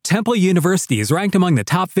Temple University is ranked among the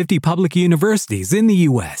top 50 public universities in the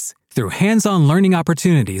U.S. Through hands-on learning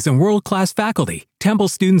opportunities and world-class faculty, Temple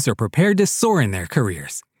students are prepared to soar in their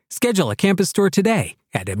careers. Schedule a campus tour today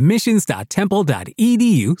at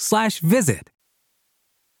admissions.temple.edu/visit.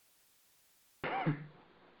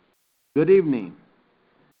 Good evening.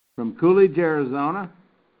 From Coolidge, Arizona,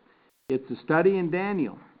 it's a study in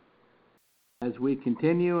Daniel. As we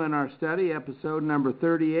continue in our study, episode number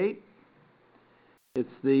 38, it's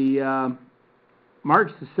the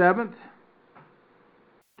March the 7th,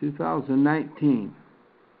 2019.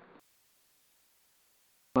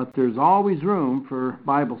 But there's always room for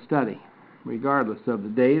Bible study, regardless of the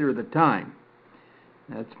date or the time.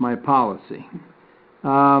 That's my policy.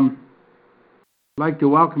 I'd like to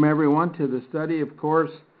welcome everyone to the study. Of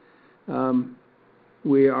course,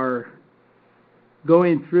 we are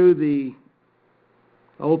going through the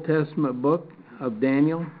Old Testament book of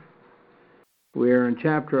Daniel. We're in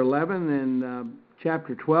chapter 11, and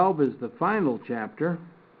chapter 12 is the final chapter.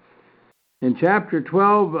 And chapter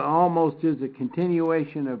 12 almost is a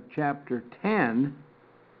continuation of chapter 10.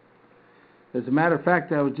 As a matter of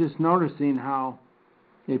fact, I was just noticing how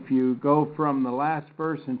if you go from the last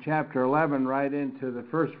verse in chapter 11 right into the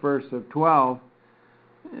first verse of 12,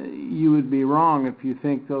 you would be wrong if you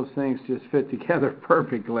think those things just fit together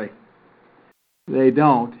perfectly. They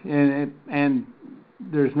don't, and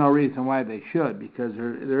there's no reason why they should, because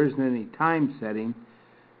there isn't any time setting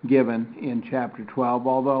given in chapter 12,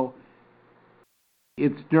 although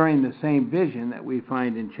it's during the same vision that we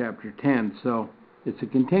find in chapter 10. So it's a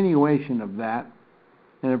continuation of that.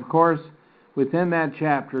 And of course, within that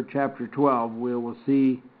chapter, chapter 12, we will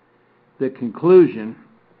see the conclusion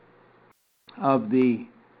of the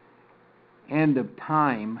end of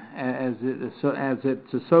time as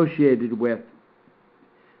it's associated with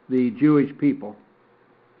the Jewish people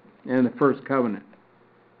and the first covenant.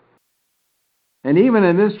 And even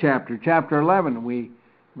in this chapter, chapter 11, we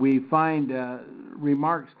find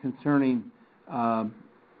remarks concerning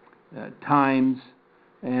times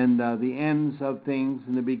and the ends of things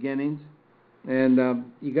and the beginnings. And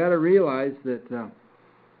you got to realize that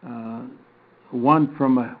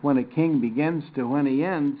when a king begins to when he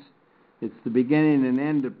ends, it's the beginning and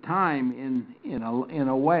end of time in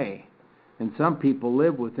a way. And some people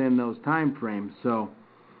live within those time frames, so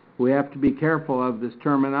we have to be careful of this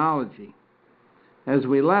terminology. As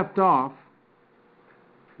we left off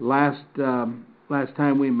last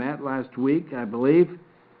time we met, last week, I believe,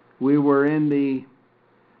 we were in the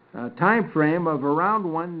time frame of around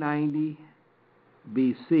 190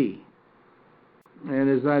 BC. And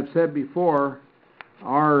as I've said before,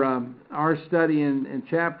 our study in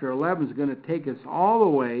chapter 11 is going to take us all the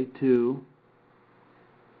way to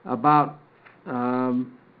about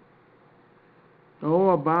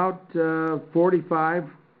 45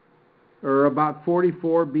 or about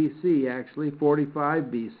 44 BC, actually 45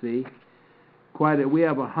 BC. We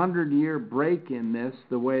have a 100-year break in this,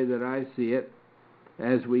 the way that I see it,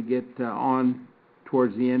 as we get on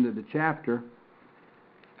towards the end of the chapter.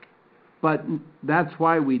 But that's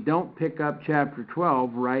why we don't pick up chapter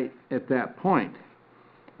 12 right at that point.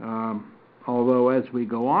 Although as we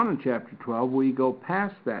go on in chapter 12, we go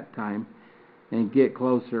past that time and get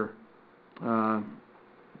closer to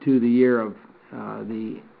the year of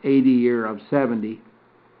the 80 year of 70.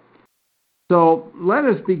 So let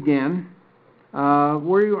us begin. We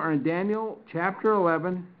are in Daniel chapter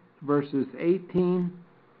 11, verses 18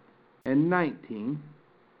 and 19.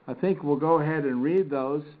 I think we'll go ahead and read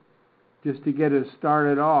those just to get us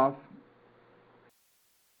started off.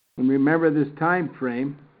 And remember this time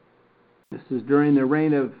frame. This is during the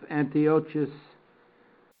reign of Antiochus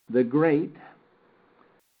the Great.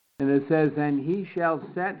 And it says, "And he shall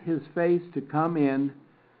set his face to come in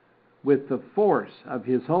with the force of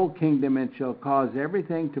his whole kingdom, and shall cause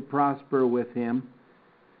everything to prosper with him.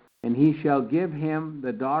 And he shall give him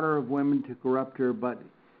the daughter of women to corrupt her, but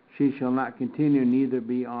she shall not continue, neither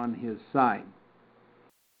be on his side."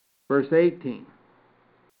 Verse 18,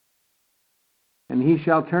 "And he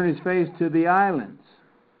shall turn his face to the islands,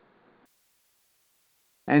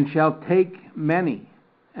 and shall take many,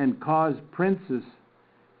 and cause princes,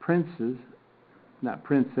 not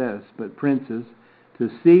princess, but princes, to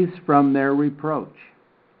cease from their reproach.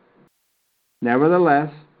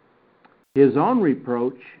 Nevertheless, his own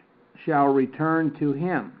reproach shall return to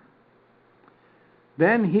him.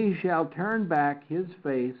 Then he shall turn back his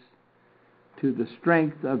face to the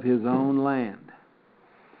strength of his own land.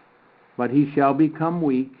 But he shall become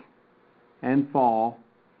weak and fall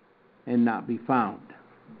and not be found."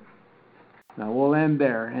 Now we'll end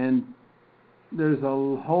there. And there's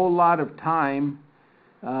a whole lot of time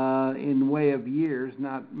in way of years,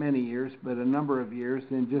 not many years, but a number of years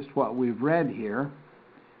than just what we've read here.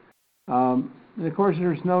 And of course,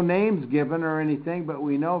 there's no names given or anything, but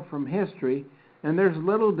we know from history, and there's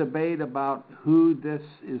little debate about who this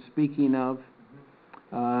is speaking of.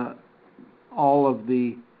 All of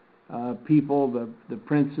the people, the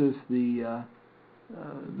princes, the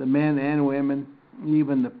men and women,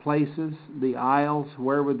 even the places, the isles.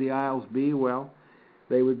 Where would the isles be? Well,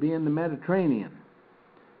 they would be in the Mediterranean,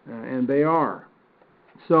 and they are.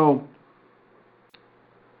 So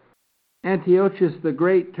Antiochus the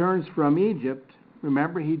Great turns from Egypt.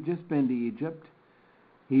 Remember, he'd just been to Egypt.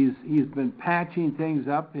 He's been patching things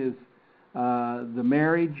up. The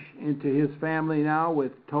marriage into his family now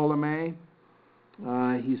with Ptolemy.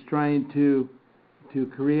 He's trying to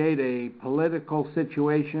create a political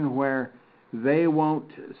situation where they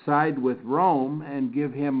won't side with Rome and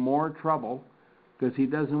give him more trouble, because he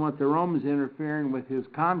doesn't want the Romans interfering with his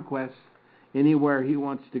conquests anywhere he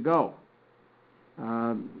wants to go.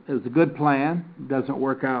 It's a good plan. It doesn't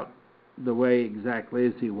work out the way exactly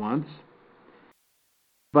as he wants.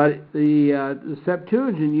 But the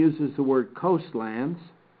Septuagint uses the word coastlands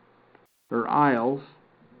or isles,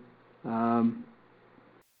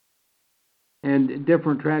 and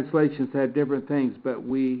different translations have different things. But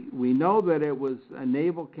we know that it was a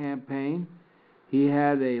naval campaign. He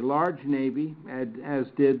had a large navy, as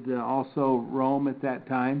did also Rome at that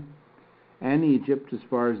time, and Egypt as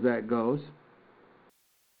far as that goes.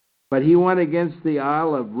 But he went against the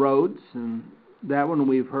Isle of Rhodes, and that one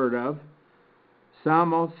we've heard of.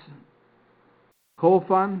 Samos,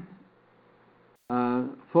 Colphon,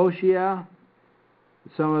 Phocia.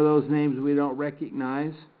 Some of those names we don't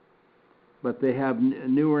recognize, but they have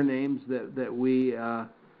newer names that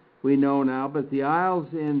we know now. But the isles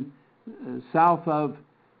in south of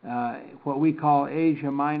what we call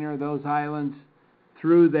Asia Minor, those islands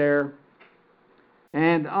through there,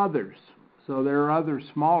 and others. So there are other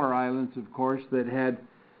smaller islands, of course, that had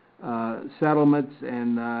settlements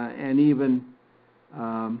and even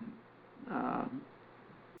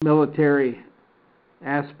military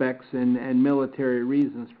aspects and military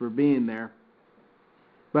reasons for being there.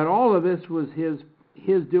 But all of this was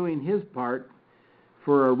his doing his part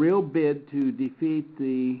for a real bid to defeat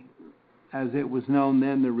as it was known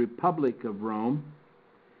then, the Republic of Rome,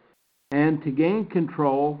 and to gain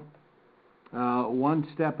control one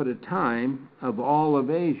step at a time of all of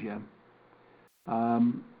Asia.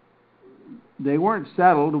 They weren't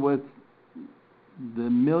settled with the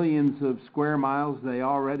millions of square miles they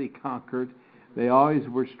already conquered. They always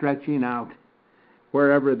were stretching out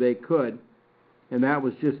wherever they could, and that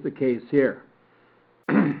was just the case here.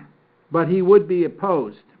 But he would be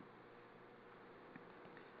opposed.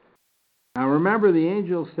 Now remember, the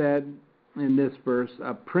angel said in this verse,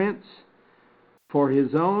 "A prince for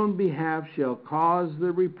his own behalf shall cause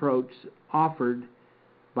the reproach offered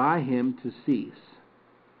by him to cease."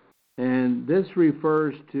 And this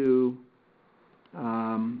refers to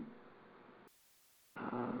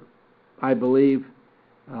I believe,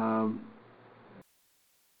 a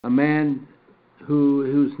man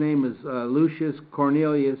whose name is Lucius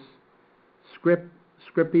Cornelius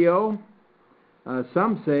Scipio.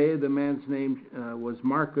 Some say the man's name was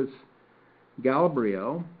Marcus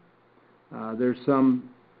Galabrio. There's some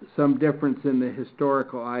difference in the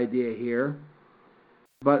historical idea here.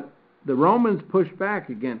 But the Romans pushed back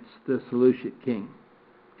against the Seleucid king,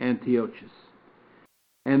 Antiochus.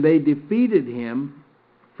 And they defeated him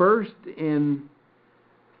first in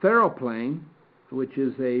Thermopylae, which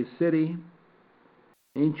is a city,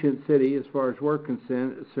 ancient city as far as we're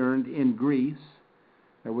concerned, in Greece.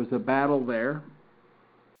 There was a battle there.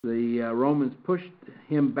 The Romans pushed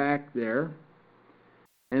him back there.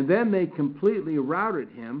 And then they completely routed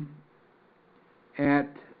him at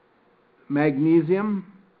Magnesium,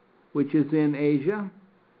 which is in Asia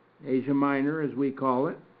Minor as we call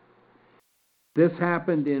it. This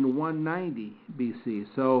happened in 190 BC.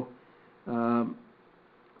 So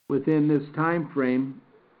within this time frame,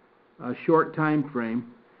 a short time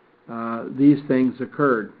frame, these things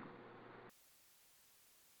occurred.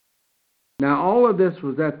 Now all of this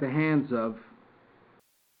was at the hands of,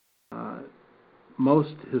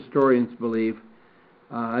 most historians believe,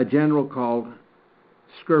 a general called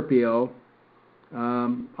Scipio,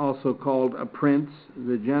 also called a prince.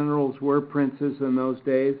 The generals were princes in those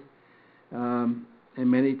days, and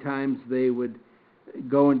many times they would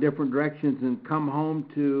go in different directions and come home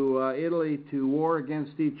to Italy to war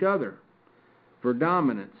against each other for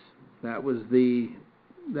dominance. That was the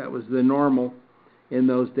normal in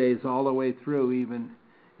those days, all the way through even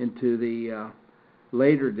into the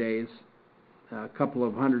later days, a couple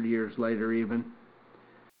of hundred years later even.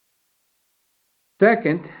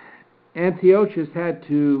 Second, Antiochus had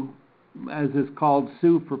to, as is called,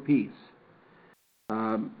 sue for peace.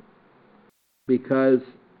 Because,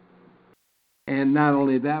 and not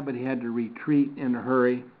only that, but he had to retreat in a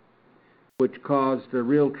hurry, which caused a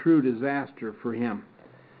real true disaster for him.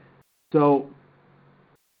 So,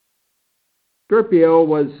 Scipio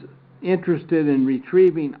was interested in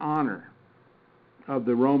retrieving honor of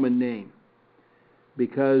the Roman name,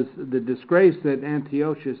 because the disgrace that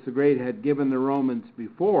Antiochus the Great had given the Romans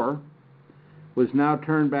before was now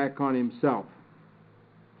turned back on himself.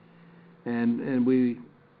 And we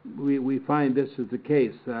find this is the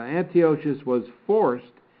case. Antiochus was forced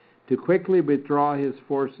to quickly withdraw his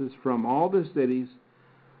forces from all the cities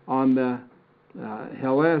on the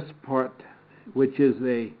Hellespont, which is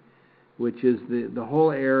the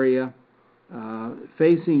whole area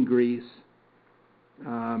facing Greece,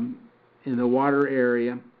 in the water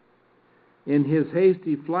area. In his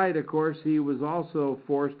hasty flight, of course, he was also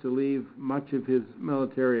forced to leave much of his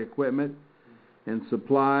military equipment and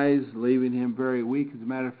supplies, leaving him very weak. As a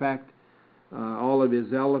matter of fact, all of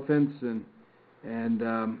his elephants and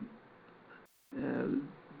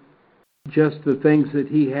just the things that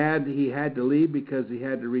he had to leave because he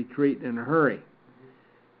had to retreat in a hurry.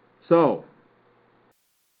 So,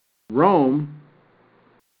 Rome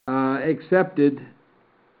accepted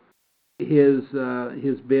his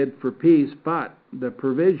bid for peace, but the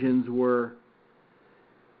provisions were,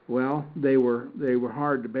 well, they were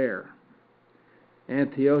hard to bear.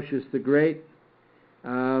 Antiochus the Great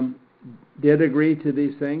did agree to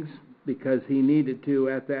these things because he needed to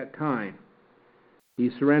at that time. He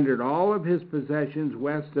surrendered all of his possessions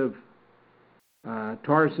west of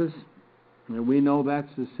Tarsus, and we know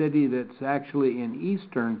that's the city that's actually in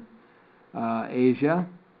eastern Asia,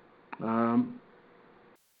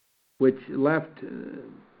 which left,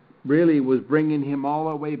 really was bringing him all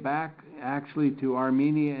the way back actually to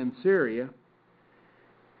Armenia and Syria.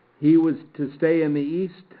 He was to stay in the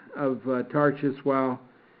east of Tarsus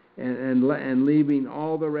and leaving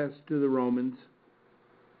all the rest to the Romans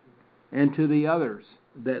and to the others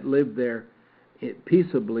that lived there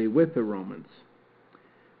peaceably with the Romans.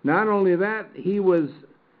 Not only that, he was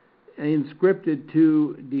inscripted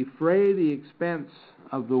to defray the expense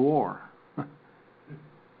of the war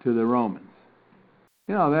to the Romans.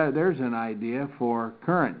 You know, there's an idea for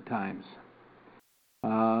current times.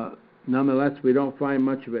 Nonetheless, we don't find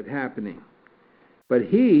much of it happening. But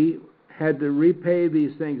he had to repay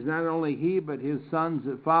these things. Not only he, but his sons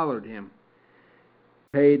that followed him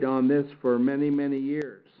paid on this for many, many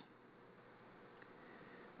years.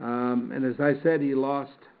 And as I said, he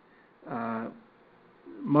lost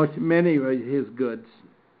many of his goods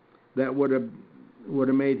that would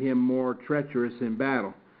have made him more treacherous in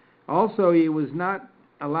battle. Also, he was not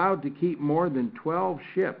allowed to keep more than 12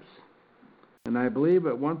 ships, and I believe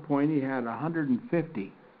at one point he had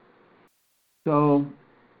 150. So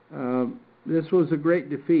this was a great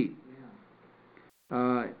defeat.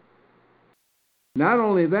 Not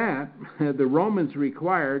only that, the Romans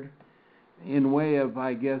required, in way of,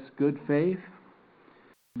 I guess, good faith,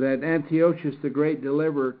 that Antiochus the Great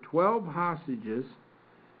deliver 12 hostages.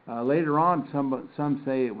 Later on, some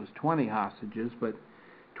say it was 20 hostages, but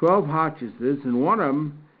 12 hostages, and one of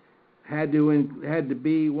them had to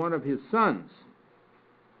be one of his sons.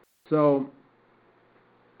 So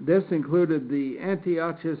this included the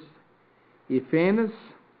Antiochus Epiphanes,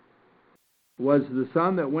 was the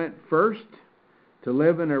son that went first to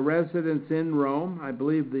live in a residence in Rome. I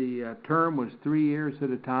believe the term was 3 years at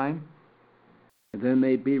a time, and then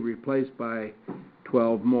they'd be replaced by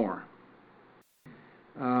 12 more.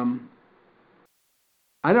 I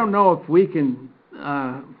don't know if we can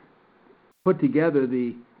put together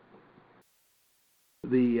the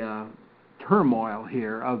turmoil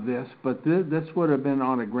here of this, but this would have been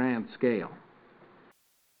on a grand scale.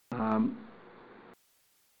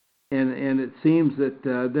 And it seems that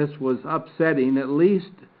this was upsetting. At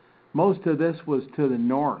least most of this was to the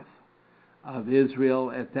north of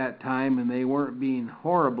Israel at that time, and they weren't being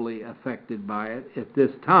horribly affected by it at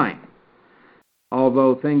this time,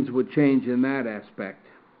 although things would change in that aspect.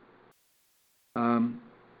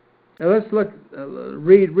 Let's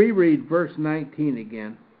reread verse 19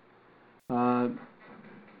 again,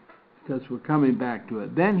 because we're coming back to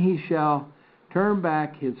it. Then he shall turn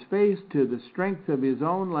back his face to the strength of his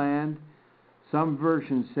own land. Some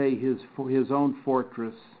versions say his own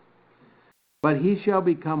fortress. But he shall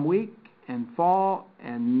become weak and fall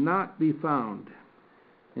and not be found.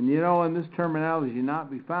 And you know, in this terminology, not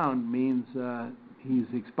be found means he's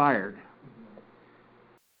expired.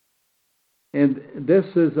 And this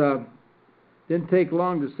is didn't take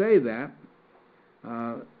long to say that.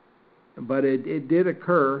 but it did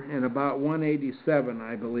occur in about 187,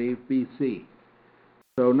 I believe, BC.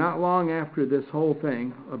 So not long after this whole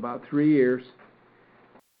thing, about 3 years,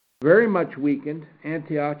 very much weakened,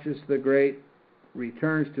 Antiochus the Great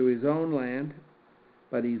returns to his own land,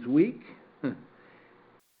 but he's weak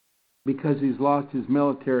because he's lost his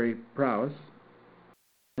military prowess,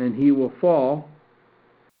 and he will fall,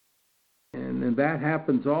 and that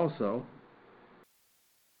happens also,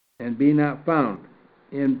 and be not found.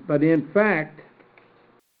 But in fact,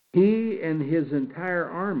 he and his entire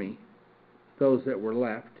army, those that were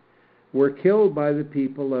left, were killed by the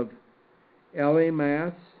people of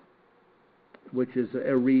Elymas, which is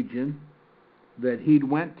a region that he'd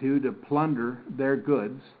went to plunder their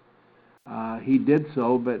goods. He did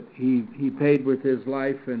so, but he paid with his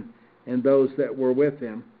life and those that were with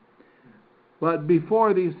him. But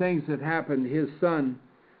before these things had happened, his son,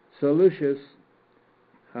 Seleucus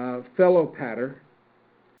Philopator,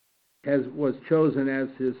 was chosen as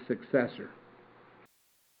his successor.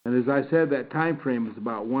 And as I said, that time frame is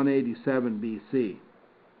about 187 BC.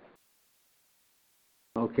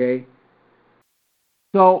 Okay?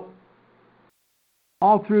 So,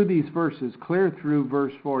 all through these verses, clear through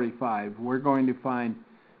verse 45, we're going to find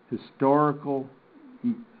historical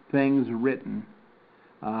things written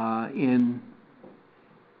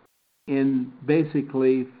in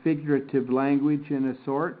basically figurative language in a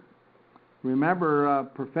sort. Remember,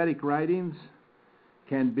 prophetic writings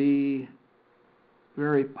can be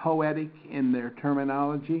very poetic in their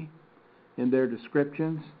terminology, in their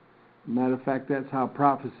descriptions. Matter of fact, that's how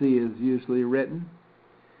prophecy is usually written,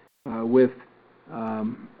 with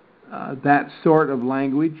that sort of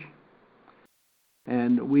language.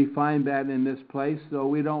 And we find that in this place, though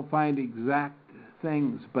we don't find exact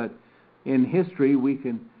things, but in history we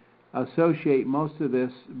can associate most of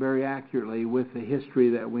this very accurately with the history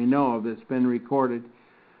that we know of that's been recorded.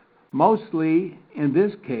 Mostly, in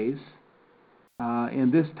this case,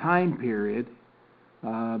 in this time period,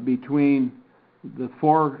 between the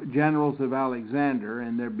 4 generals of Alexander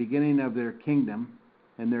and their beginning of their kingdom,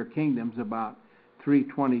 and their kingdoms about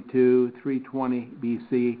 322, 320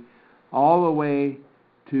 BC, all the way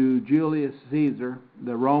to Julius Caesar,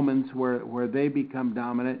 the Romans, where they become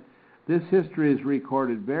dominant. This history is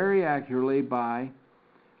recorded very accurately by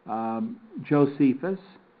Josephus,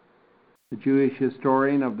 the Jewish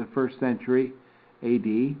historian of the 1st century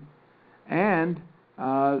AD, and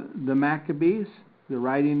the Maccabees, the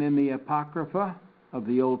writing in the Apocrypha of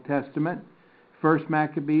the Old Testament, 1st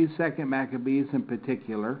Maccabees, 2nd Maccabees in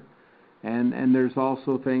particular, and there's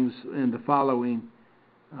also things in the following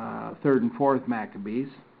 3rd and 4th Maccabees,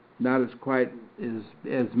 not as quite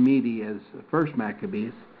as meaty as 1st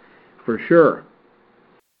Maccabees, for sure.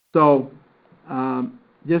 So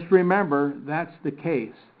just remember that's the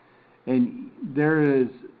case, and there is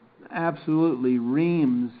absolutely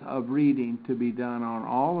reams of reading to be done on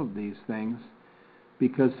all of these things,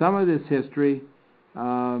 because some of this history,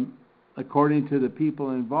 according to the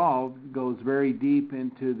people involved, goes very deep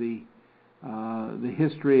into the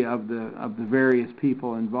history of the various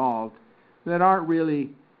people involved that aren't really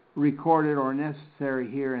recorded or necessary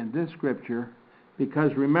here in this scripture.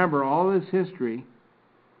 Because remember, all this history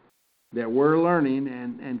that we're learning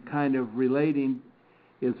and kind of relating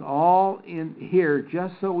is all in here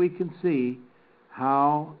just so we can see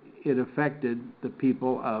how it affected the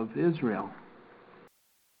people of Israel.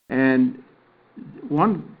 And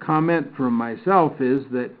one comment from myself is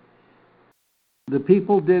that the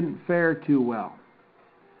people didn't fare too well.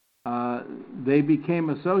 They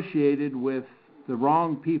became associated with the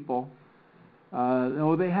wrong people.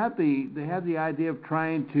 They had the idea of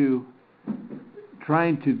trying to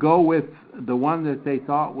go with the one that they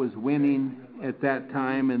thought was winning at that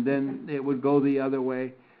time, and then it would go the other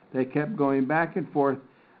way. They kept going back and forth.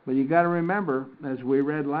 But you got to remember, as we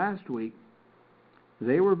read last week,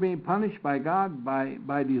 they were being punished by God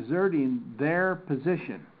by deserting their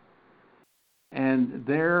position and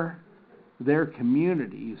their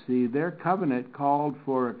community. You see, their covenant called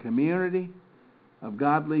for a community of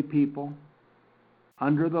godly people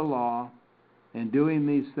under the law and doing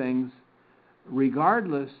these things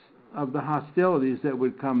regardless of the hostilities that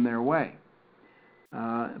would come their way.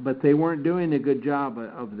 But they weren't doing a good job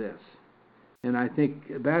of this. And I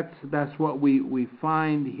think that's what we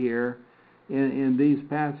find here in these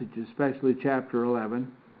passages, especially chapter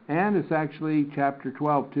 11. And it's actually chapter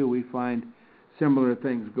 12 too. We find similar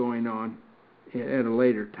things going on at a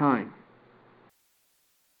later time.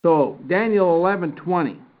 So Daniel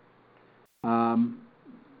 11:20.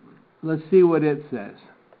 Let's see what it says.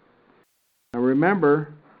 Now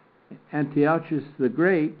remember, Antiochus the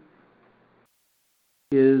Great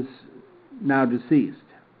is now deceased.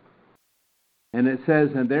 And it says,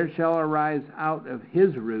 and there shall arise out of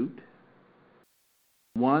his root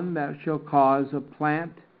one that shall cause a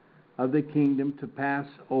plant of the kingdom to pass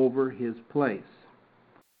over his place,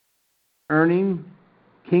 earning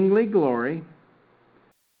kingly glory,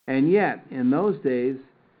 and yet in those days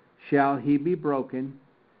shall he be broken,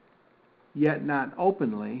 yet not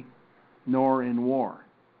openly, nor in war.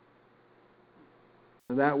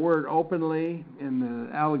 That word openly in the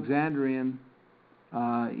Alexandrian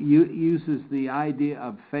uses the idea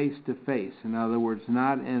of face-to-face. In other words,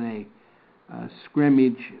 not in a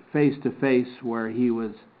scrimmage face-to-face where he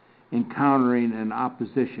was encountering an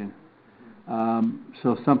opposition.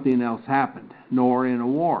 So something else happened, nor in a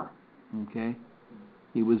war. Okay?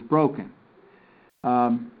 He was broken.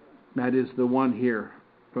 That is the one here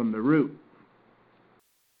from the root.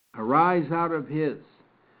 Arise out of his,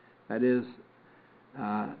 that is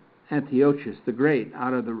Antiochus the Great,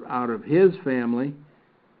 out of his family,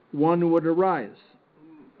 one would arise.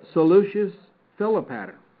 Seleucus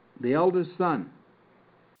Philopator, the eldest son,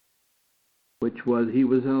 he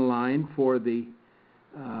was in line for the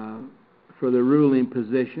ruling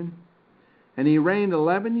position, and he reigned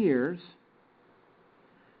 11 years.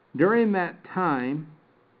 During that time,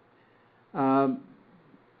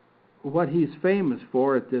 what he's famous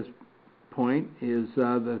for at this point is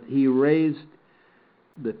that he raised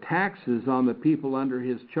the taxes on the people under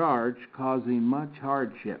his charge, causing much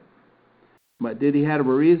hardship. But did he have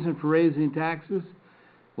a reason for raising taxes?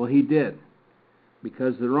 Well, he did,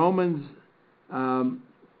 because the Romans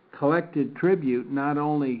collected tribute not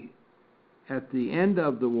only at the end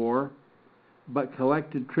of the war, but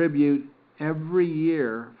collected tribute every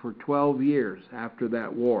year for 12 years after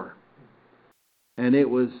that war. And it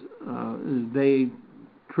was,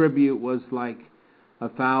 tribute was like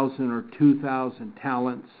 1,000 or 2,000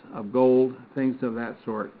 talents of gold, things of that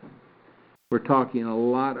sort. We're talking a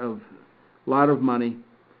lot of money,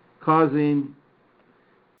 causing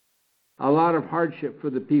a lot of hardship for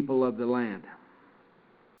the people of the land.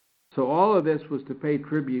 So all of this was to pay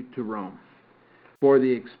tribute to Rome for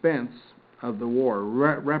the expense of the war,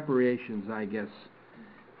 reparations, I guess,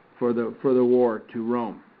 for the war to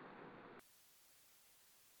Rome.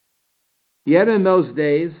 Yet in those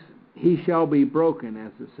days he shall be broken,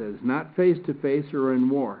 as it says, not face to face or in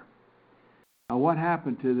war. Now, what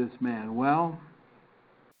happened to this man? Well,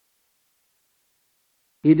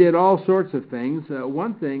 he did all sorts of things.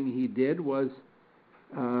 One thing he did was,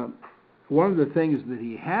 one of the things that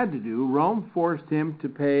he had to do, Rome forced him to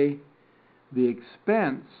pay the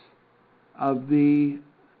expense of the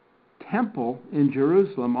temple in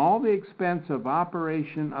Jerusalem, all the expense of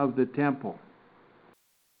operation of the temple,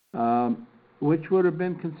 which would have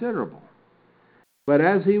been considerable. But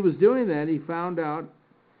as he was doing that, he found out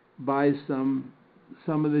by some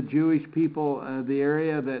of the Jewish people of the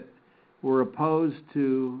area that were opposed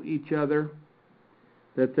to each other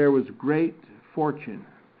that there was great fortune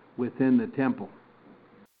within the temple.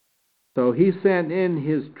 So he sent in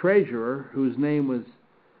his treasurer, whose name was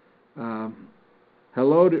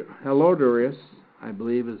Helodorus, I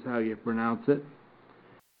believe is how you pronounce it.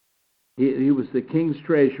 He was the king's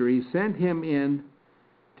treasurer. He sent him in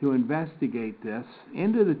to investigate this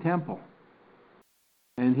into the temple.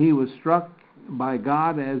 And he was struck by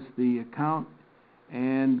God as the account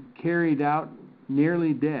and carried out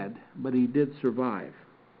nearly dead, but he did survive.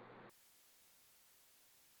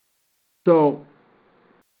 So,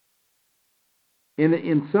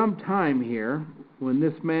 in some time here, when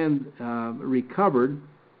this man recovered,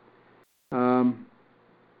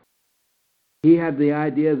 he had the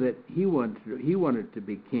idea that he wanted to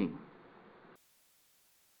be king,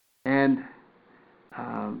 and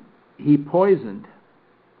he poisoned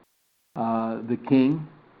the king.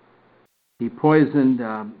 He poisoned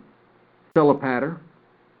Philopator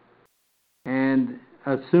and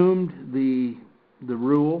assumed the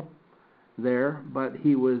rule there, but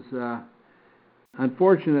he was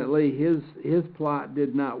unfortunately his plot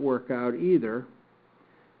did not work out either.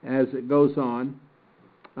 As it goes on,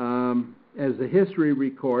 as the history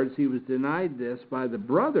records, he was denied this by the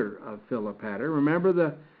brother of Philopator.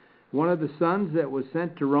 Remember one of the sons that was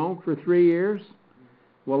sent to Rome for 3 years?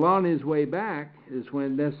 Well, on his way back is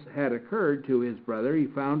when this had occurred to his brother. He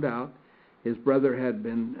found out his brother had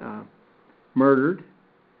been murdered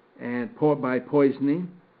and by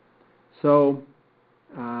poisoning. So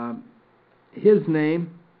his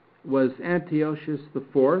name was Antiochus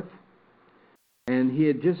IV, and he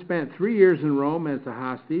had just spent 3 years in Rome as a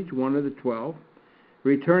hostage, one of the 12.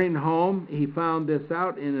 Returning home, he found this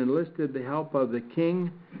out and enlisted the help of the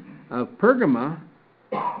king of Pergama,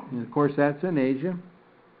 and of course that's in Asia.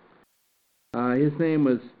 His name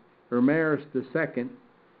was Hermaeus II,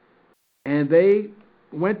 And they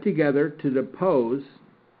went together to depose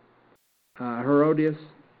Herodias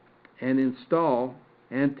and install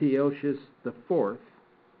Antiochus IV,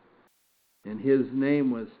 and his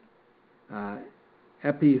name was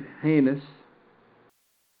Epiphanes.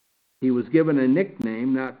 He was given a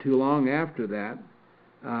nickname not too long after that.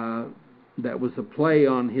 That was a play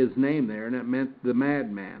on his name there, and it meant the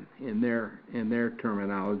madman in their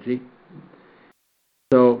terminology.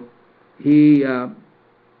 So he had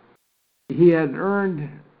learned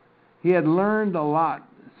a lot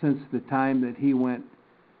since the time that he went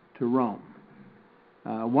to Rome.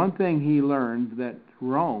 One thing he learned, that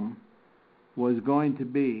Rome was going to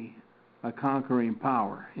be a conquering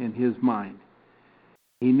power in his mind.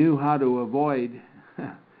 He knew how to avoid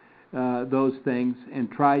those things and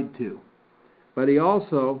tried to. But he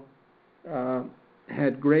also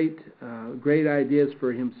had great ideas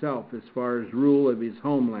for himself as far as rule of his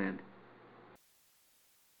homeland.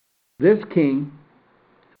 This king,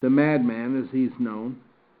 the madman as he's known,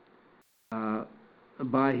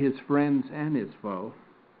 by his friends and his foe,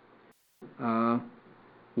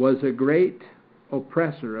 was a great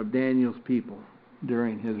oppressor of Daniel's people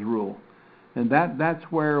during his rule. And that's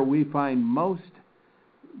where we find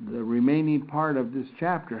the remaining part of this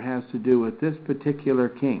chapter has to do with this particular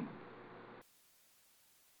king,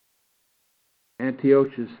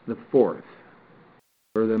 Antiochus IV, or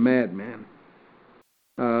the madman.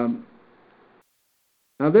 Now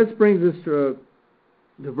this brings us to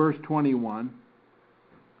verse 21,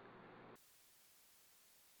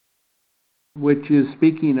 which is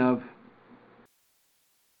speaking of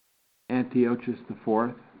Antiochus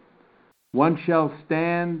IV. One shall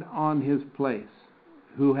stand on his place,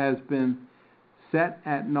 who has been set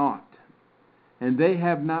at naught, and they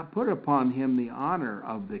have not put upon him the honor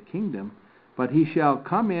of the kingdom, but he shall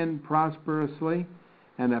come in prosperously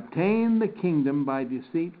and obtain the kingdom by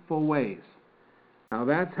deceitful ways. Now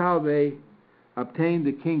that's how they obtained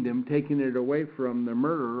the kingdom, taking it away from the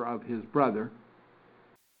murderer of his brother.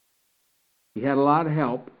 He had a lot of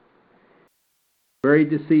help, very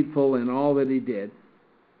deceitful in all that he did.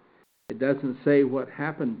 It doesn't say what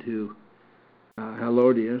happened to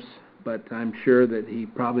Herodias, but I'm sure that he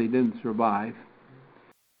probably didn't survive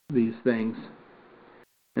these things.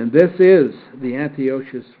 And this is the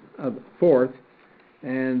Antiochus IV,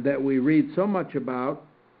 and that we read so much about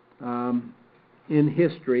in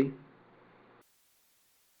history.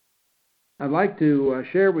 I'd like to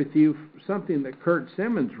share with you something that Kurt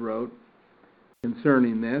Simmons wrote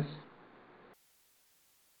concerning this,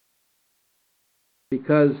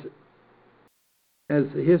 because as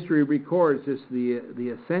history records, it's the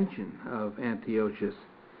ascension of Antiochus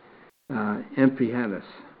Epiphanes,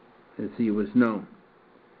 as he was known.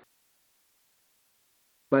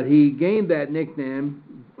 But he gained that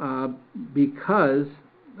nickname because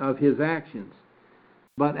of his actions.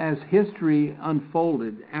 But as history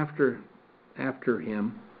unfolded after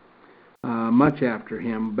him, much after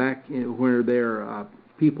him, back where there are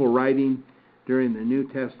people writing during the New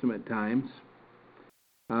Testament times,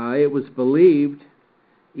 it was believed,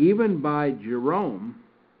 even by Jerome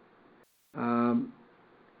and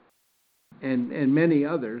many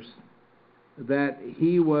others, that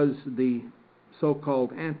he was the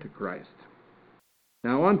so-called Antichrist.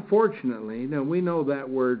 Now, unfortunately, we know that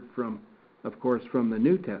word from the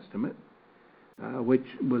New Testament, which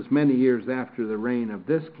was many years after the reign of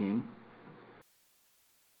this king.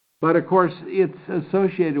 But of course, it's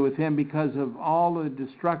associated with him because of all the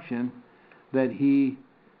destruction that he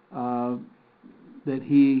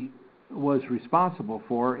was responsible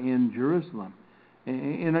for in Jerusalem.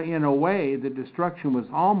 In a way, the destruction was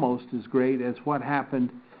almost as great as what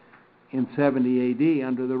happened in 70 AD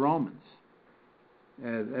under the Romans,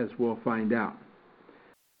 as we'll find out.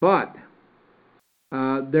 But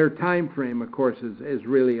their time frame, of course, is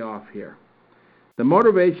really off here. The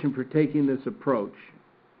motivation for taking this approach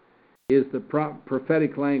is the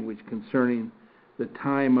prophetic language concerning the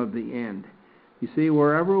time of the end. You see,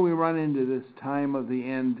 wherever we run into this time of the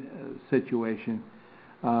end situation,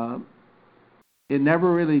 it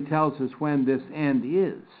never really tells us when this end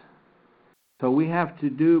is. So we have to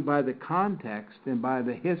do by the context and by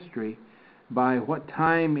the history, by what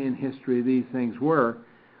time in history these things were,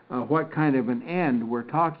 what kind of an end we're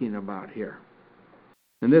talking about here.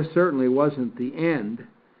 And this certainly wasn't the end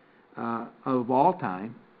of all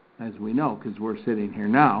time, as we know, because we're sitting here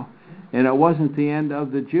now. And it wasn't the end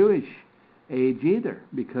of the Jewish age either,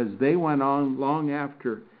 because they went on long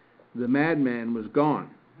after the madman was gone.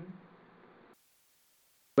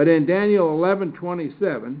 But in Daniel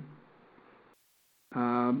 11:27,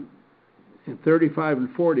 in 35 and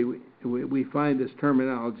 40, we find this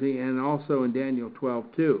terminology, and also in Daniel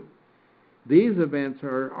 12:2. these events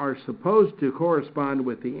are supposed to correspond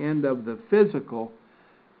with the end of the physical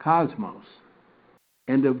cosmos.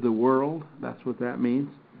 End of the world, that's what that means.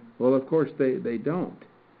 Well, of course, they don't.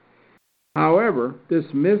 However, this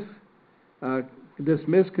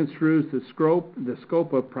misconstrues the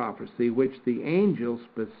scope of prophecy, which the angel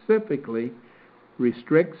specifically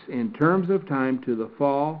restricts in terms of time to the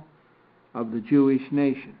fall of the Jewish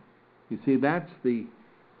nation. You see, that's the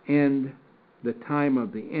end, the time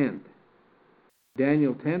of the end.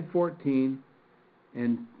 Daniel 10:14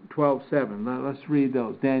 and 12:7. Now let's read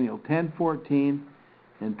those. Daniel 10:14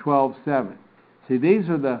 and 12:7. See, these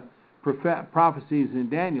are the prophecies in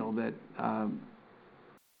Daniel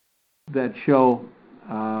that show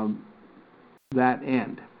that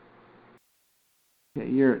end. Okay,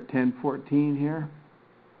 you're at 10:14 here.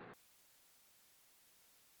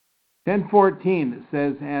 10:14, it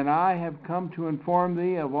says, "And I have come to inform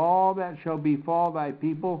thee of all that shall befall thy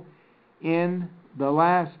people in the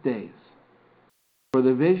last days. For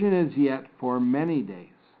the vision is yet for many days."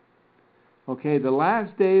 Okay, the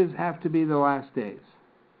last days have to be the last days.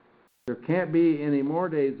 There can't be any more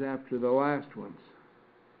days after the last ones.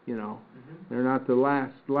 You know, they're not the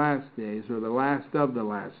last days or the last of the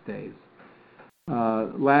last days.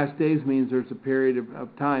 Last days means there's a period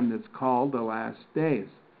of time that's called the last days.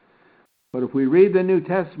 But if we read the New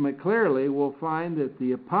Testament clearly, we'll find that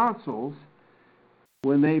the apostles,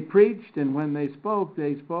 when they preached and when they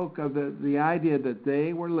spoke of the idea that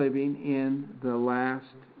they were living in the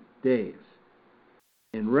last days,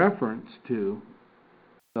 in reference to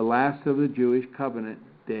the last of the Jewish covenant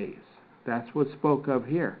days. That's what's spoke of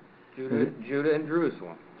here. Judah and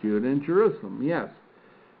Jerusalem. Judah and Jerusalem, yes.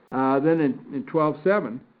 Then in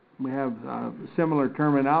 12:7, we have similar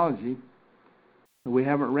terminology. We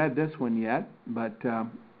haven't read this one yet, but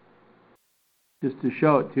just to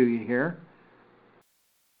show it to you here.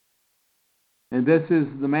 And this is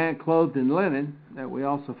the man clothed in linen that we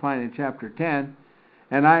also find in chapter 10.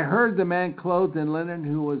 "And I heard the man clothed in linen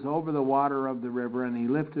who was over the water of the river, and he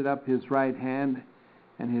lifted up his right hand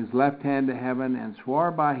and his left hand to heaven, and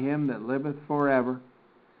swore by him that liveth forever,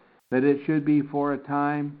 that it should be for a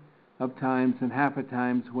time of times and half a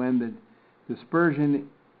times, when the dispersion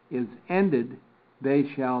is ended, they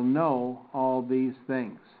shall know all these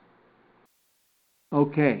things."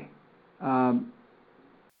 Okay.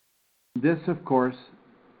 This, of course,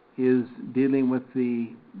 is dealing with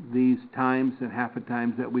these times and half a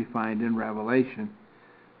times that we find in Revelation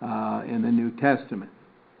in the New Testament.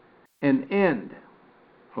 An end.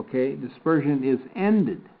 Okay, dispersion is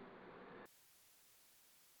ended.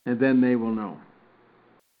 And then they will know.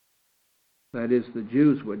 That is, the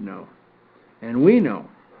Jews would know. And we know.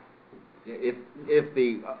 If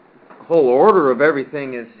the whole order of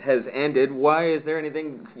everything has ended, why is there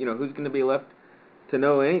anything, who's going to be left to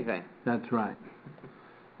know anything? That's right.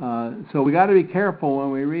 So we got to be careful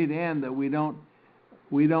when we read end that we don't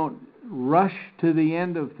rush to the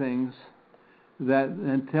end of things that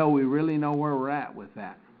until we really know where we're at with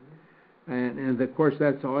that. And of course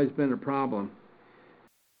that's always been a problem.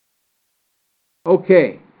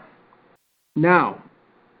 Okay. Now,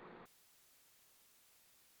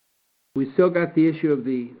 we still got the issue of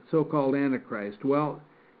the so-called Antichrist. Well,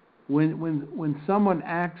 when someone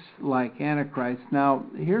acts like Antichrist, now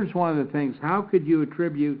here's one of the things: how could you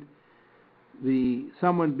attribute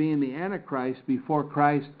someone being the Antichrist before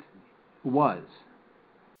Christ was?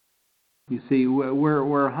 You see, we're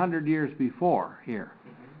 100 years before here.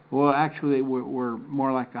 Well, actually, we're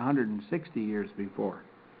more like 160 years before.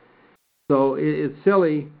 So it's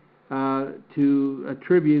silly to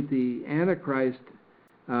attribute the Antichrist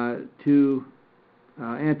to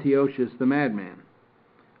Antiochus the madman,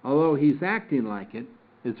 although he's acting like it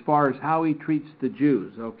as far as how he treats the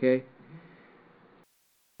Jews, okay?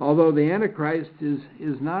 Although the Antichrist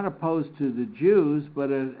is not opposed to the Jews,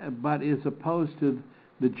 but is opposed to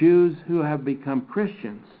the Jews who have become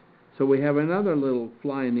Christians. So we have another little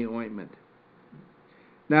fly in the ointment.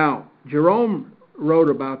 Now, Jerome wrote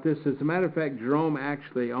about this. As a matter of fact, Jerome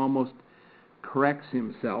actually almost corrects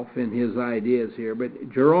himself in his ideas here,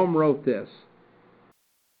 but Jerome wrote this.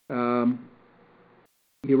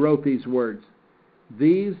 He wrote these words: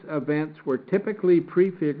 "These events were typically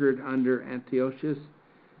prefigured under Antiochus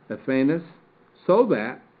Epiphanes, so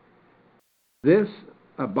that this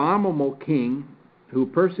abominable king who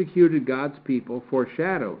persecuted God's people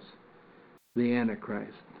foreshadows the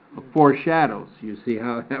Antichrist." Foreshadows, you see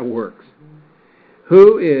how that works.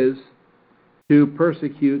 Who is to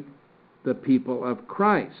persecute the people of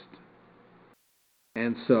Christ.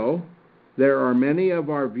 And so, there are many of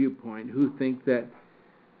our viewpoint who think that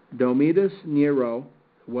Domitius Nero,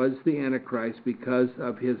 was the Antichrist because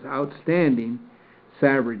of his outstanding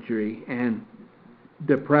savagery and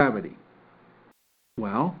depravity?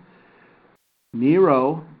 Well,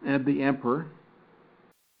 Nero, the emperor,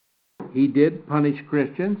 he did punish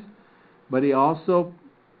Christians, but he also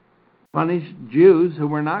punished Jews who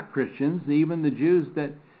were not Christians, even the Jews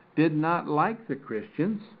that did not like the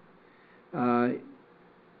Christians.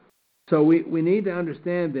 So we need to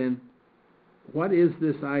understand then, what is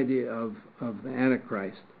this idea of the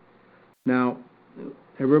Antichrist? Now,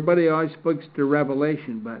 everybody always speaks to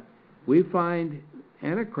Revelation, but we find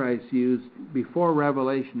Antichrist used before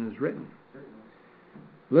Revelation is written.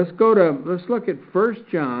 Let's look at 1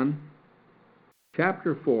 John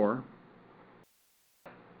chapter 4,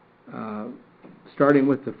 starting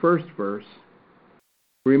with the first verse.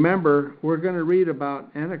 Remember, we're going to read about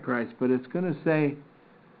Antichrist, but it's going to say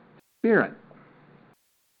Spirit.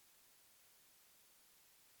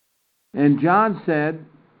 And John said,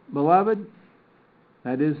 Beloved,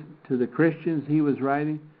 that is to the Christians he was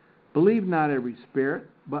writing, believe not every spirit,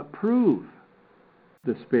 but prove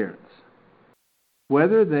the spirits,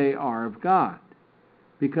 whether they are of God,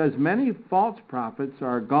 because many false prophets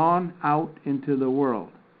are gone out into the world.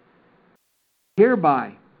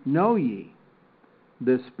 Hereby know ye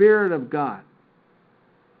the Spirit of God.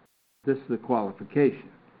 This is the qualification.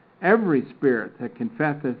 Every spirit that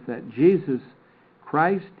confesseth that Jesus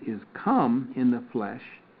Christ is come in the flesh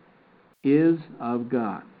is of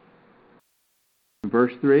God.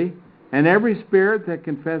 Verse 3, and every spirit that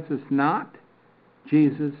confesseth not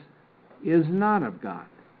Jesus is not of God.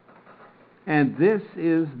 And this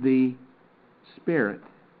is the spirit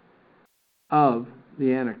of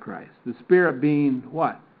the Antichrist. The spirit being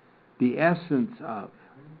what? The essence of,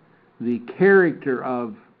 the character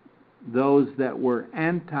of those that were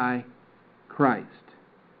anti-Christ.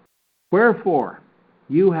 Wherefore,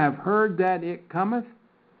 you have heard that it cometh,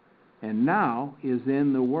 and now is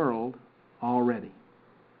in the world already.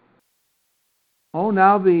 Oh,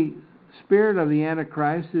 now the spirit of the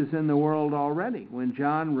Antichrist is in the world already when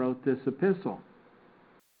John wrote this epistle.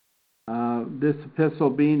 This epistle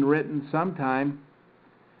being written sometime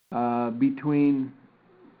between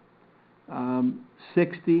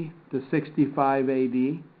 60 to 65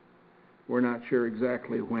 A.D. We're not sure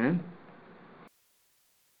exactly when.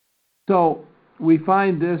 So we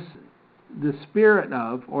find the spirit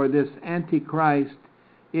of, or this Antichrist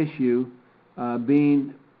issue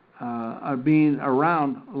being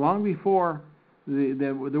around long before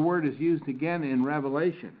the word is used again in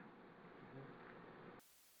Revelation.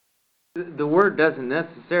 The word doesn't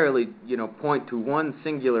necessarily, point to one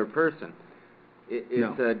singular person.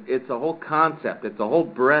 It's a whole concept. It's a whole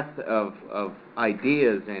breadth of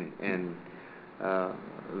ideas and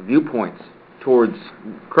viewpoints towards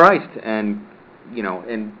Christ, and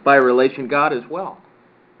and by relation God as well.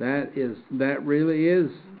 That really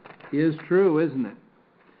is true, isn't it?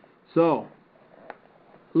 So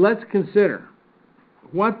let's consider,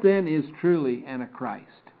 what then is truly Antichrist?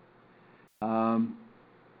 I'm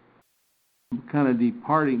kind of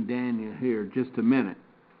departing Daniel here just a minute.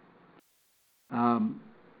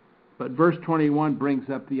 But verse 21 brings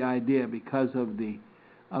up the idea because of the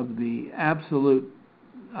absolute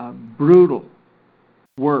brutal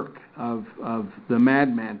work of the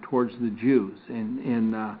madman towards the Jews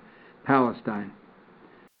in Palestine.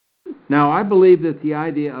 Now, I believe that the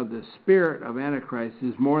idea of the spirit of Antichrist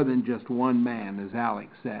is more than just one man, as Alex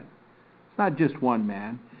said. It's not just one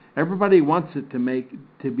man. Everybody wants it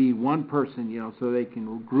to be one person, so they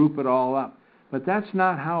can group it all up. But that's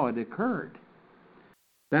not how it occurred.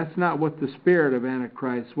 That's not what the spirit of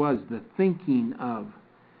Antichrist was, the thinking of.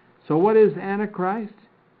 So what is Antichrist?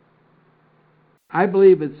 I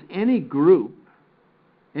believe it's any group,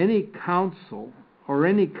 any council, or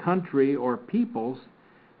any country or peoples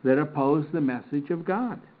that oppose the message of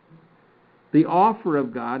God, the offer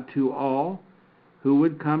of God to all who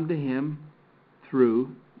would come to Him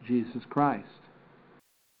through Jesus Christ.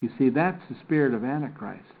 You see, that's the spirit of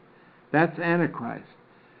Antichrist. That's Antichrist,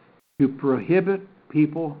 to prohibit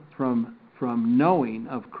people from knowing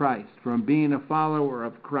of Christ, from being a follower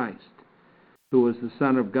of Christ, who was the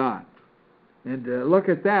Son of God. And look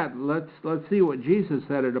at that. Let's see what Jesus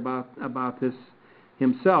said about this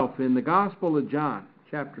himself in the Gospel of John,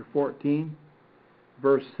 chapter 14,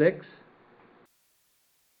 verse 6.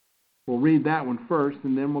 We'll read that one first,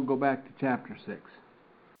 and then we'll go back to chapter 6.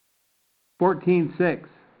 14:6.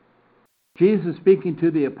 Jesus speaking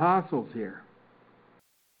to the apostles here.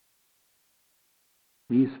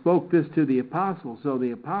 He spoke this to the apostles, so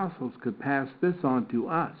the apostles could pass this on to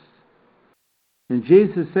us. And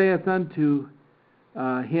Jesus saith unto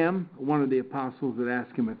him, one of the apostles that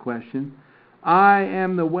asked him a question, I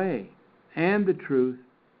am the way, and the truth,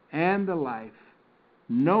 and the life.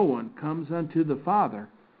 No one comes unto the Father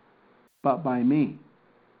but by me.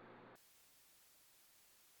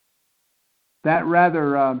 That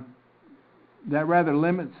rather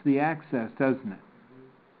limits the access, doesn't it?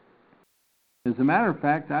 As a matter of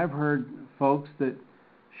fact, I've heard folks that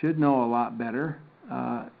should know a lot better,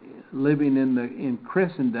 living in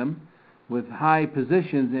Christendom, with high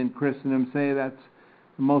positions in Christendom, say that's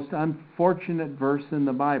the most unfortunate verse in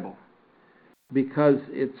the Bible, because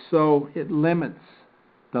it limits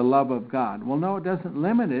the love of God. Well, no, it doesn't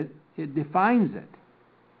limit it. It defines it.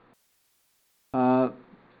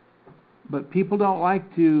 But people don't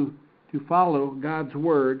like to follow God's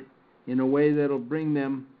Word in a way that'll bring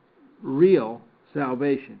them real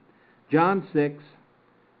salvation. John 6,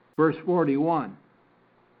 verse 41.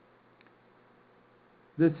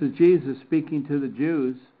 This is Jesus speaking to the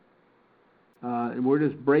Jews. We're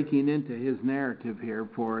just breaking into his narrative here,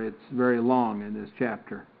 for it's very long in this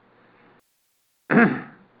chapter.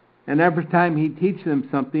 And every time he teaches them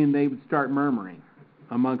something, they would start murmuring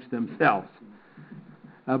amongst themselves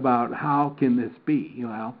about how can this be.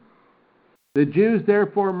 Well, the Jews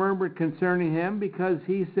therefore murmured concerning him, because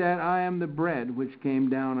he said, I am the bread which came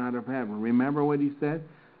down out of heaven. Remember what he said?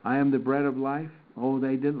 I am the bread of life. Oh,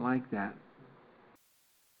 they didn't like that.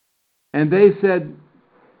 And they said,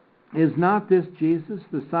 is not this Jesus,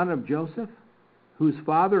 the son of Joseph, whose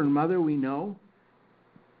father and mother we know?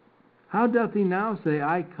 How doth he now say,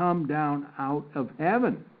 I come down out of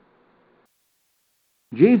heaven?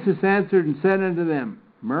 Jesus answered and said unto them,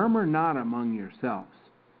 murmur not among yourselves.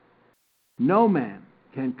 No man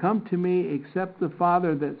can come to me except the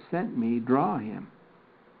Father that sent me draw him,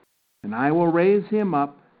 and I will raise him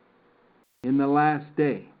up in the last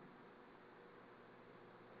day.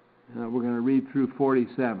 We're going to read through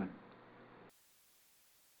 47.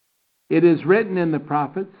 It is written in the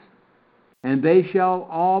prophets, and they shall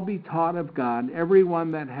all be taught of God. Every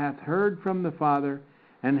one that hath heard from the Father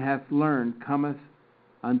and hath learned cometh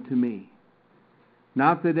unto me.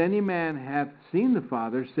 Not that any man hath seen the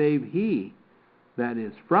Father, save he that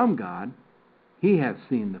is from God. He hath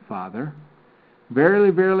seen the Father. Verily,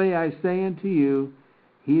 verily, I say unto you,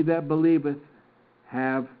 he that believeth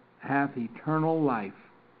hath eternal life.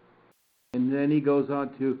 And then he goes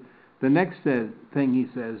on to the next thing he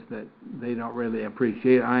says that they don't really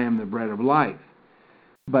appreciate. I am the bread of life.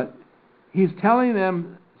 But he's telling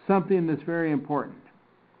them something that's very important.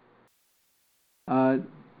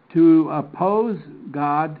 To oppose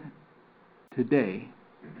God today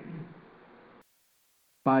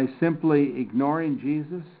by simply ignoring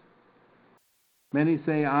Jesus. Many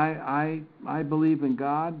say, I believe in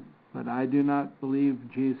God, but I do not believe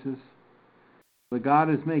Jesus. But God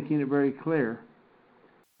is making it very clear.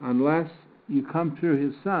 Unless you come through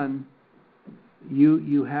his Son,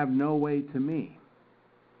 you have no way to me.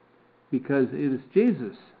 Because it is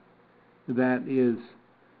Jesus that is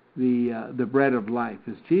the bread of life.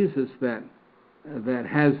 It's Jesus that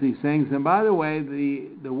has these things. And by the way,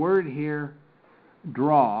 the word here,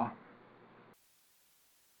 draw,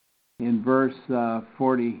 in verse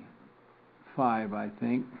 45, I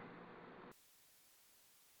think.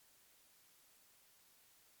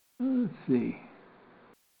 Let's see.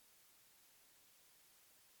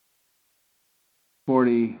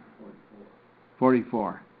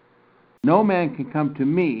 44. No man can come to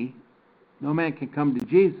me, no man can come to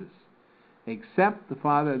Jesus, except the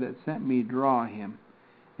Father that sent me draw him,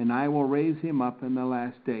 and I will raise him up in the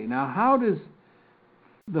last day. Now, how does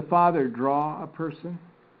the Father draw a person?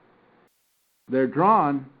 They're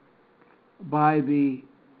drawn by the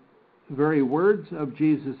very words of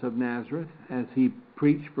Jesus of Nazareth as he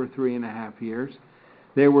preached for 3.5 years.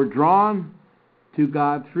 They were drawn to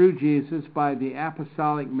God through Jesus by the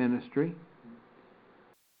apostolic ministry,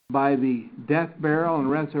 by the death, burial,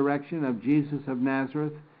 and resurrection of Jesus of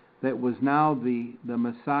Nazareth, that was now the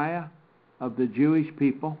Messiah of the Jewish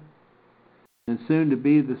people, and soon to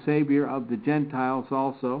be the Savior of the Gentiles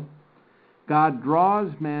also. God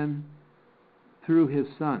draws men through his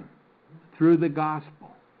Son, through the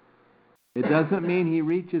gospel. It doesn't mean he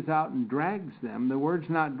reaches out and drags them. The word's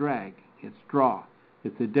not drag, it's draw.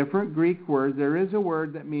 It's a different Greek word. There is a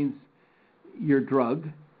word that means you're drugged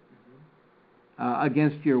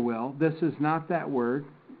against your will. This is not that word.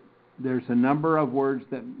 There's a number of words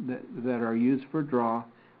that are used for draw.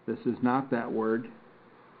 This is not that word.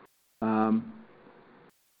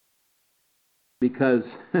 Because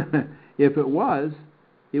if it was,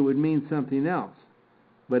 it would mean something else.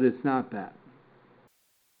 But it's not that.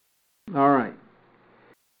 All right.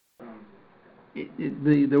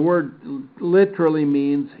 The word literally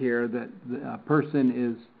means here that a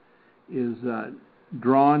person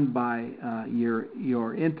drawn by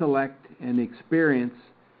your intellect and experience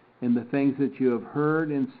in the things that you have heard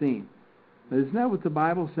and seen. Isn't that what the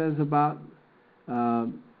Bible says about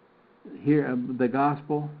here the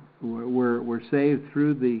gospel? We're saved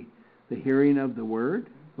through the hearing of the word,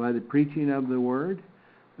 by the preaching of the word.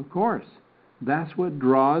 Of course, that's what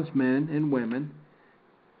draws men and women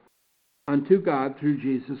unto God through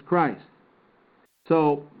Jesus Christ.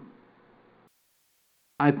 So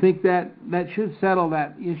I think that should settle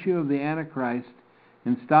that issue of the Antichrist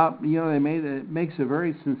and stop. It makes a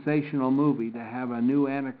very sensational movie to have a new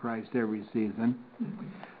Antichrist every season.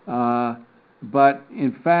 But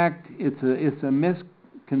in fact, it's a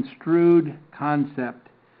misconstrued concept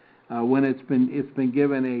when it's been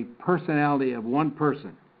given a personality of one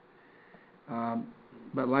person.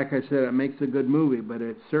 But like I said, it makes a good movie, but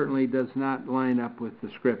it certainly does not line up with the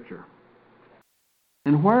Scripture.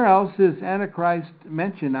 And where else is Antichrist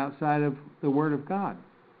mentioned outside of the Word of God?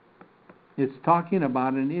 It's talking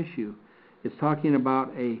about an issue. It's talking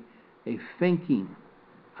about a thinking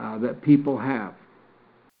that people have.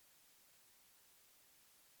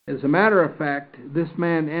 As a matter of fact, this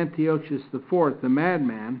man Antiochus IV, the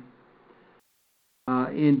madman,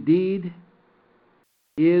 indeed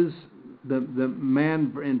is the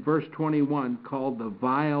man in verse 21 called the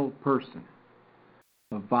vile person.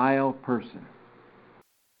 The vile person.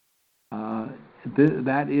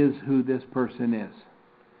 That is who this person is.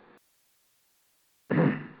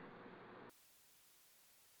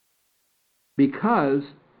 Because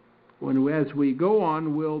as we go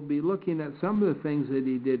on, we'll be looking at some of the things that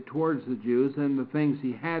he did towards the Jews and the things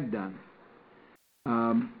he had done.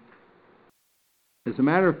 As a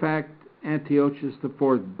matter of fact, Antiochus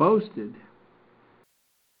IV boasted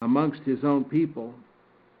amongst his own people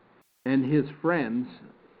and his friends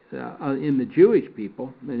in the Jewish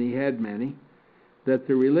people, and he had many, that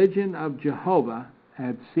the religion of Jehovah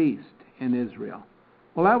had ceased in Israel.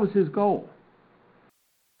 Well, that was his goal.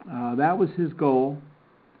 That was his goal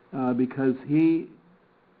because he,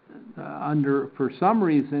 for some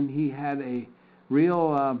reason, he had a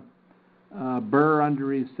real burr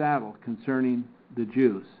under his saddle concerning the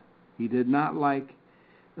Jews. He did not like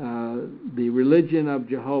the religion of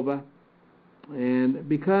Jehovah, and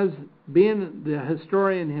because being the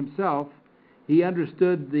historian himself, he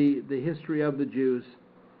understood the history of the Jews,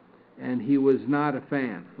 and he was not a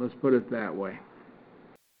fan. Let's put it that way.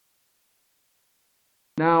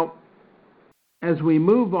 Now, as we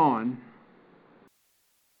move on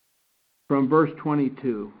from verse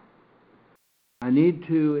 22, I need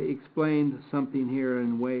to explain something here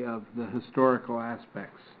in way of the historical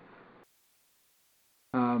aspects.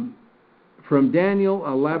 From Daniel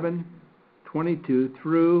 11:22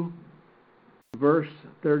 through verse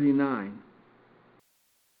 39,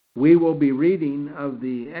 we will be reading of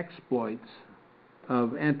the exploits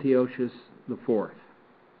of Antiochus IV,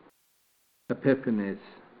 Epiphanes,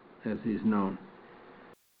 as he's known.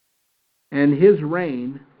 And his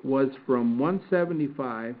reign was from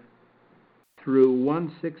 175 through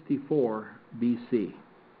 164 BC.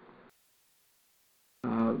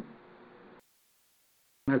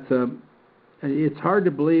 It's hard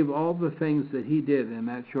to believe all the things that he did in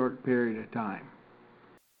that short period of time.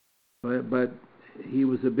 But he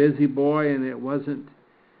was a busy boy, and it wasn't.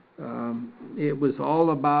 It was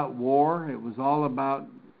all about war. It was all about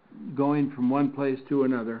going from one place to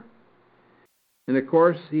another. And of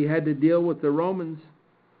course, he had to deal with the Romans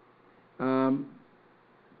to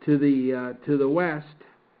the west,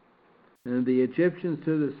 and the Egyptians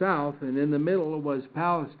to the south, and in the middle was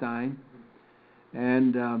Palestine.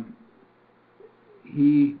 And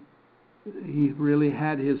he really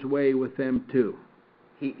had his way with them too.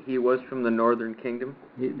 He was from the northern kingdom?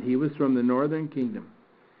 He was from the northern kingdom.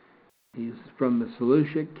 He's from the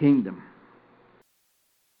Seleucid kingdom.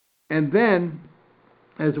 And then,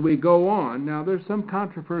 as we go on, now there's some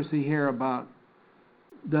controversy here about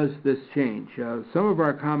does this change. Some of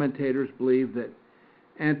our commentators believe that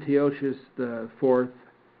Antiochus IV,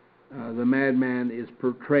 the madman, is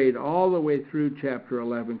portrayed all the way through chapter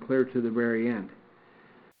 11, clear to the very end.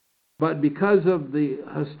 But because of the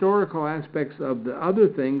historical aspects of the other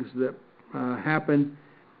things that happen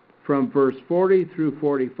from verse 40 through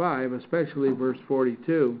 45, especially verse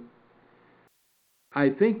 42, I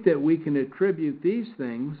think that we can attribute these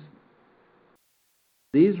things,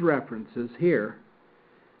 these references here,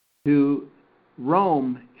 to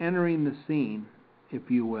Rome entering the scene, if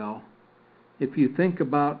you will. If you think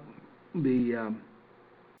about the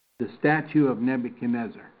statue of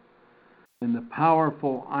Nebuchadnezzar and the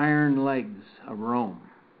powerful iron legs of Rome.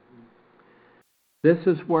 This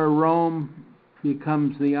is where Rome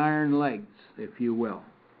becomes the iron legs, if you will.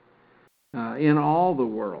 in all the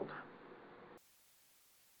world.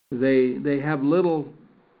 They have little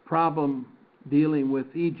problem dealing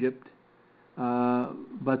with Egypt,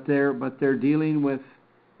 but they're dealing with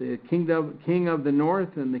the king of the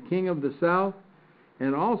north and the king of the south,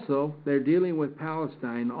 and also they're dealing with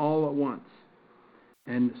Palestine all at once.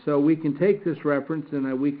 And so we can take this reference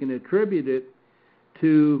and we can attribute it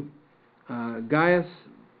to Gaius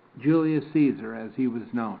Julius Caesar, as he was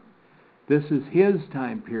known. This is his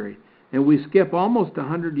time period. And we skip almost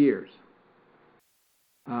 100 years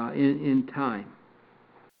in time.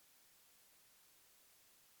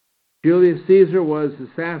 Julius Caesar was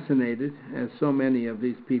assassinated, as so many of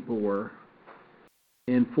these people were,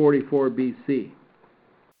 in 44 BC.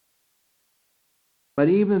 But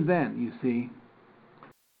even then, you see,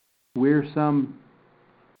 we're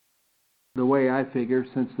the way I figure,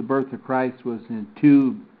 since the birth of Christ was in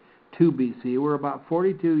 2 BC, we're about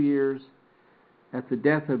 42 years at the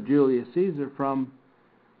death of Julius Caesar from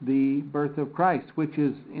the birth of Christ, which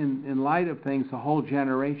is, in light of things, a whole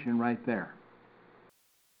generation right there.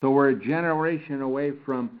 So we're a generation away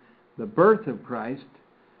from the birth of Christ,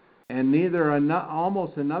 and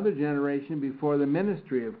almost another generation before the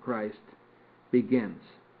ministry of Christ begins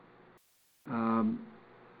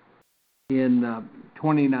in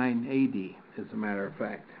 29 AD, as a matter of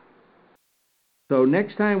fact. So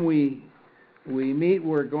next time we meet,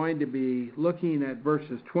 we're going to be looking at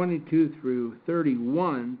verses 22 through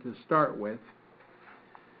 31 to start with.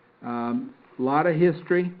 A lot of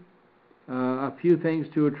history, a few things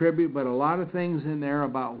to attribute, but a lot of things in there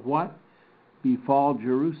about what befall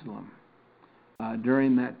Jerusalem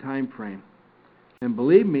during that time frame. And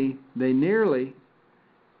believe me, they nearly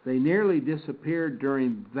disappeared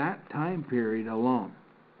during that time period alone.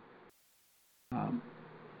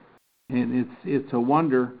 And it's a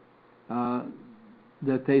wonder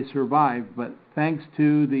that they survived, but thanks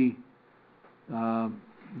to the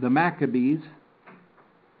Maccabees,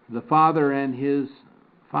 the father and his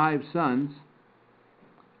 5 sons,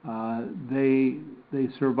 they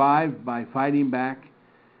survived by fighting back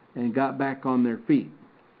and got back on their feet.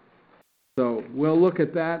 So we'll look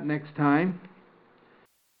at that next time.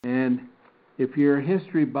 And if you're a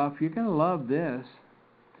history buff, you're going to love this.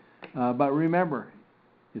 But remember,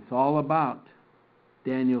 it's all about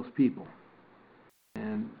Daniel's people.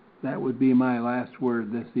 And that would be my last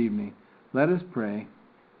word this evening. Let us pray.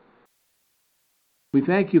 We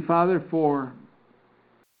thank you, Father, for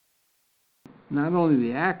not only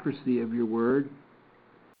the accuracy of your word,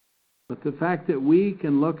 but the fact that we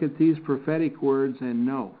can look at these prophetic words and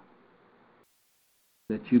know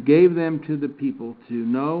that you gave them to the people to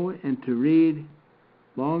know and to read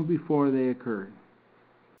long before they occurred.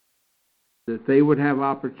 That they would have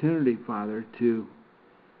opportunity, Father, to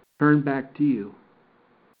turn back to you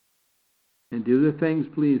and do the things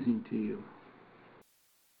pleasing to you.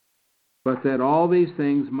 But that all these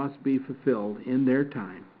things must be fulfilled in their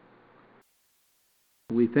time.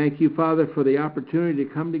 We thank you, Father, for the opportunity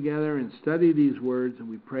to come together and study these words, and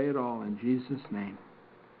we pray it all in Jesus' name.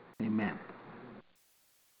 Amen.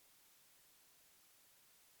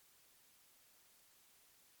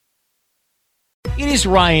 It is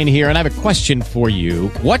Ryan here, and I have a question for you.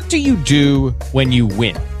 What do you do when you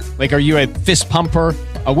win? Like, are you a fist pumper,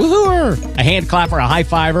 a woohooer, a hand clapper, a high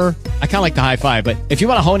fiver? I kind of like the high five, but if you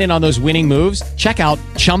want to hone in on those winning moves, check out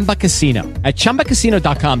Chumba Casino. At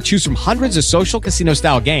ChumbaCasino.com, choose from hundreds of social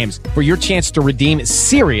casino-style games for your chance to redeem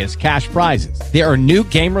serious cash prizes. There are new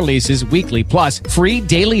game releases weekly, plus free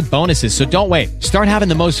daily bonuses, so don't wait. Start having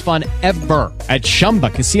the most fun ever at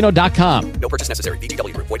ChumbaCasino.com. No purchase necessary.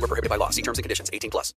 VGW Group. Void where prohibited by law. See terms and conditions. 18+.